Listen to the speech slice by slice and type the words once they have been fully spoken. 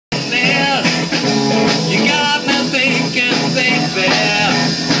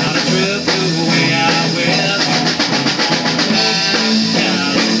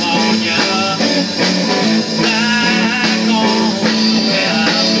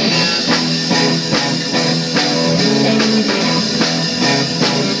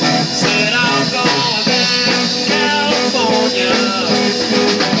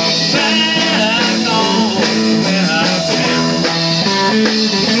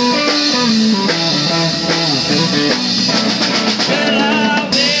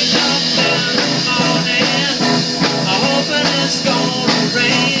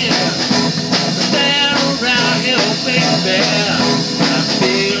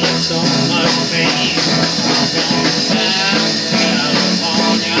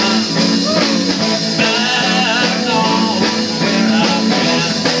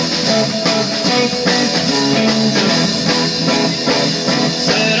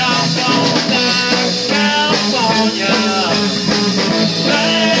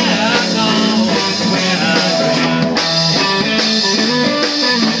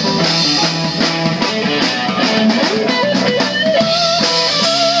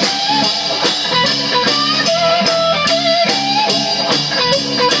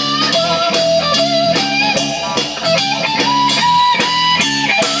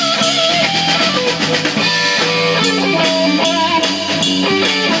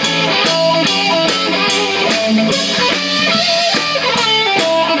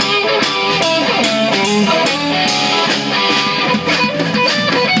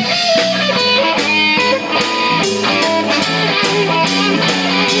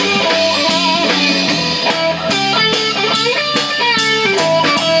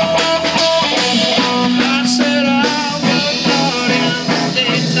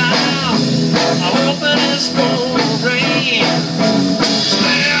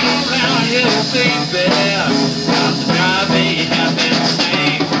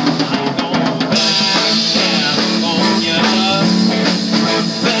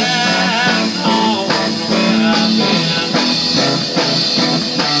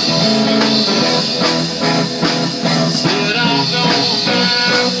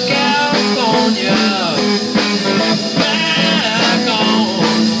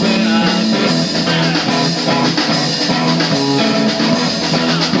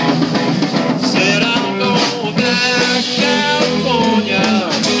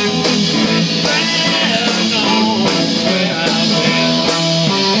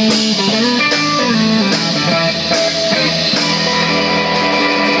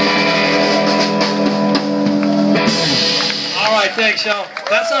Thanks, y'all.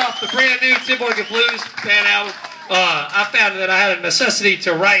 That's off the brand new Boykin Blues band album. I found that I had a necessity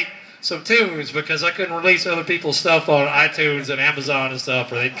to write some tunes because I couldn't release other people's stuff on iTunes and Amazon and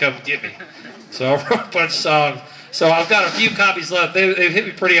stuff, or they'd come get me. So I wrote a bunch of songs. So I've got a few copies left. They've hit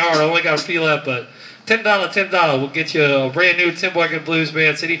me pretty hard. I only got a few left, but $10 will get you a brand new Boykin Blues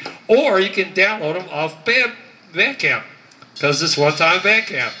Band CD, or you can download them off Bandcamp, because it's one-time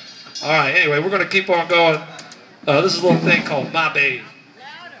Bandcamp. All right, anyway, we're going to keep on going. This is a little thing called My Babe.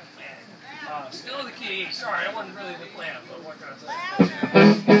 Still the key. Sorry, I wasn't really the plan, but what can I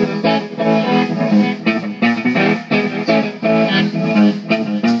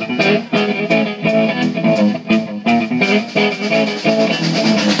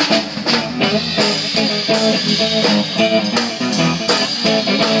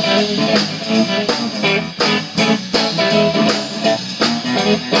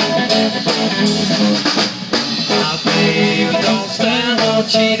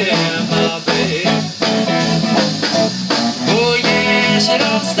cheating, my babe. Oh yeah, she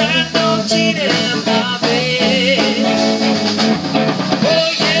don't stand no cheating, my babe.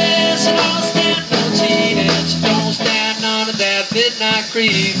 Oh yeah, she don't stand no cheating. She don't stand none of that midnight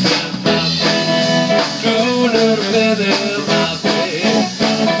creeping, my babe. True little baby, my babe.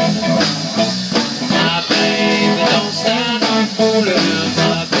 My baby don't stand no fooling,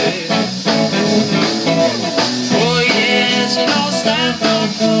 my babe. Oh yeah, she don't stand no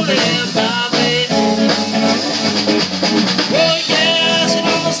fooling, my babe. Oh yeah, she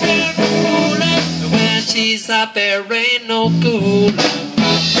don't stand no fooling. When she's out there, ain't no cooling.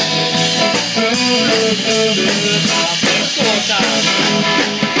 Cooling, my babe. One time.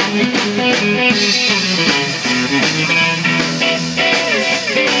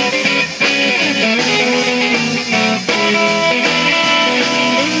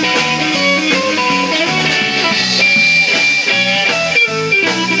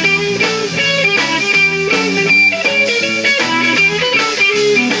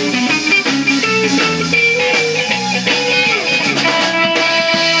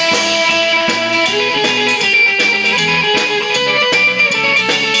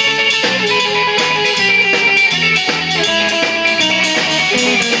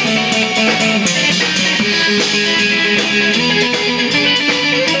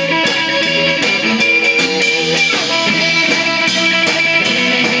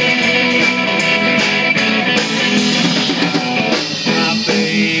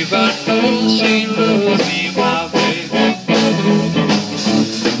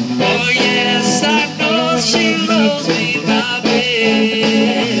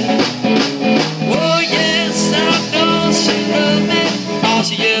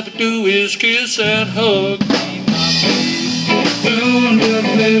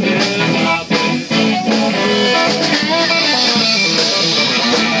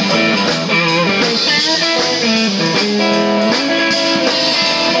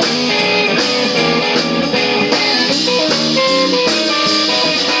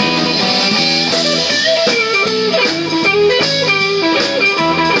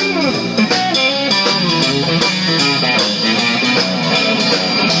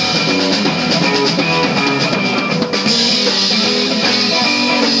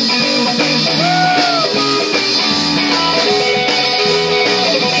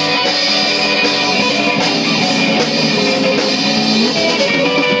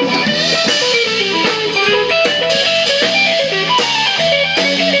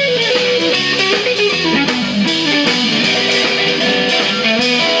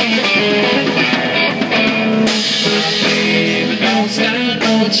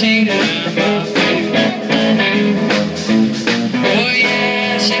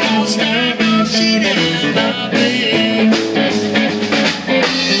 start cheating my baby.